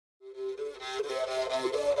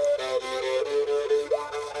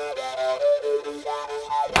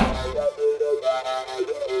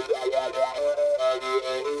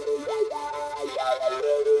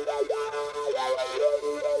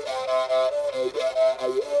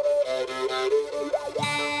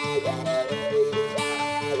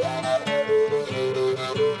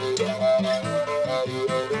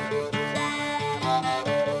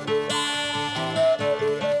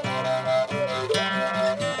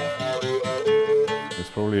It's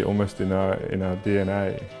probably almost in our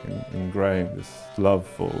DNA, ingrained, this love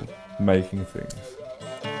for making things.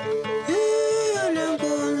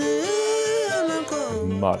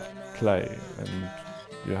 Mud, clay, and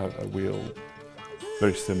you have a wheel,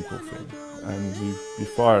 very simple thing, and you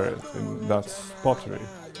fire it, and that's pottery.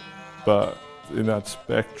 But in that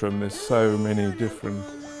spectrum, there's so many different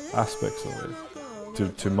aspects of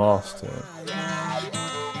it to master.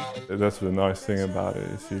 That's the nice thing about it,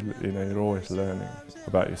 is you're always learning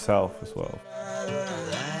about yourself as well.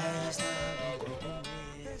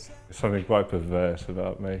 There's something quite perverse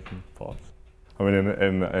about making pots. I mean,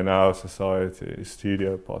 in our society,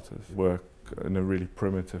 studio potters work in a really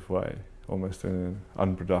primitive way, almost in an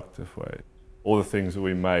unproductive way. All the things that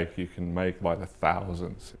we make, you can make by the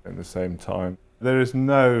thousands at the same time. There is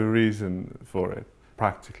no reason for it,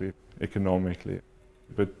 practically, economically,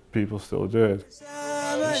 but people still do it.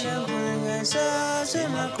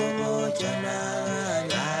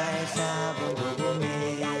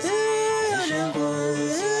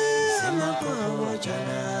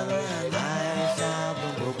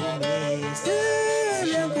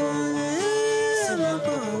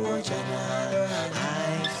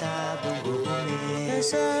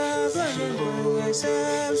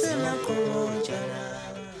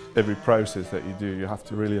 Every process that you do, you have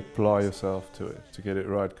to really apply yourself to it to get it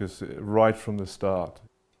right, because right from the start,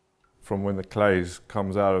 from when the clay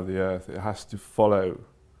comes out of the earth, it has to follow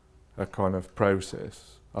a kind of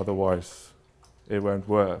process, otherwise it won't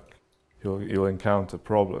work. You'll encounter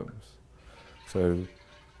problems. So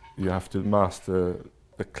you have to master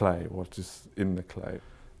the clay, what is in the clay,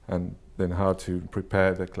 and then how to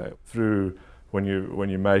prepare the clay. Through when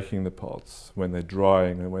you're making the pots, when they're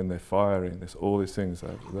drying and when they're firing, there's all these things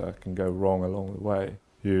that can go wrong along the way.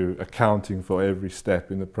 You're accounting for every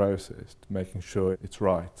step in the process, making sure it's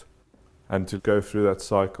right. And to go through that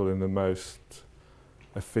cycle in the most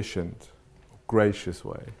efficient, gracious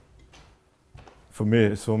way. For me,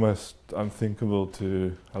 it's almost unthinkable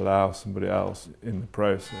to allow somebody else in the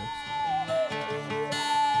process.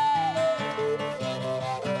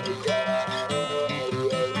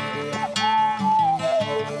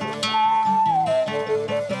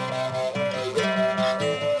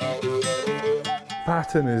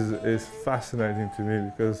 Pattern is fascinating to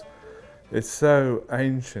me because it's so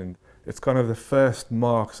ancient. It's kind of the first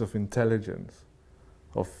marks of intelligence,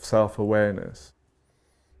 of self-awareness.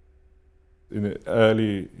 In the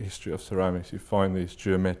early history of ceramics, you find these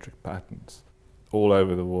geometric patterns all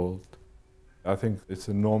over the world. I think it's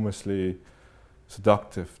enormously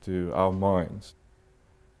seductive to our minds.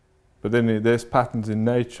 But then there's patterns in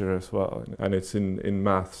nature as well, and it's in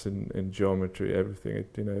maths, in geometry, everything.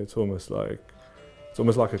 It's almost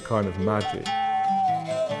like a kind of magic.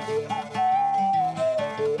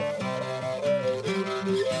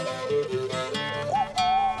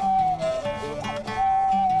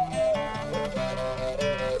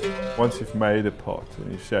 Once you've made a pot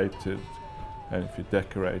and you've shaped it, and if you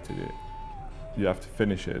decorated it, you have to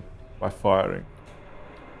finish it by firing.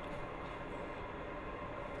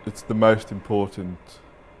 It's the most important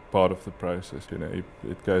part of the process.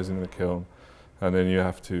 It goes in the kiln, and then you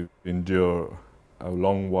have to endure a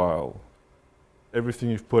long while. Everything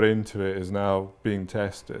you've put into it is now being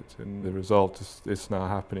tested, and the result is now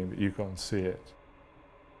happening, but you can't see it.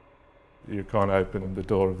 You can't open the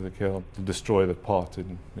door of the kiln to destroy the pot,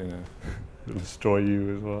 and it'll destroy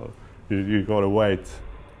you as well. You've got to wait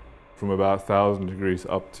from about 1,000 degrees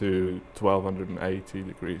up to 1,280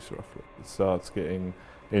 degrees roughly. It starts getting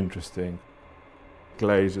interesting.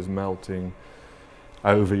 Glaze is melting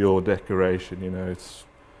over your decoration.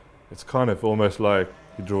 It's kind of almost like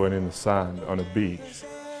you're drawing in the sand on a beach,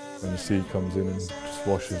 and the sea comes in and just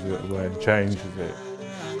washes it away and changes it.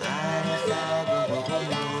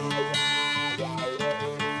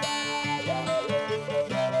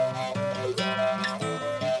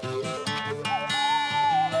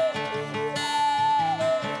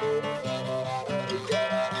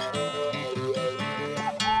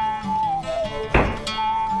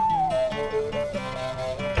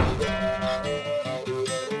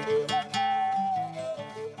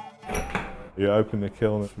 You open the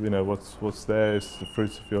kiln, what's there is the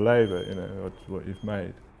fruits of your labour, what you've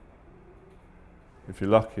made. If you're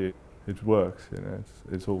lucky, it works, you know,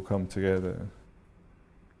 it's all come together.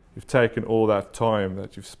 You've taken all that time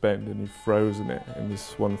that you've spent and you've frozen it in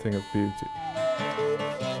this one thing of beauty.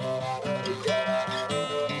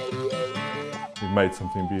 You've made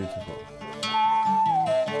something beautiful.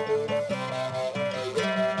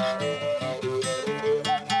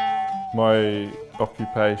 My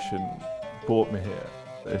occupation brought me here.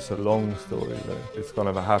 It's a long story though, it's kind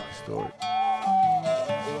of a happy story.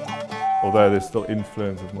 Although there's still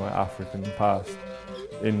influence of my African past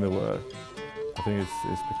in the work, I think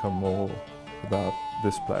it's become more about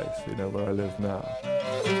this place, you know, where I live now.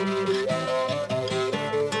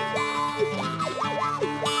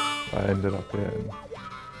 I ended up here and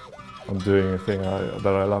I'm doing a thing that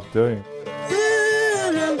I love doing.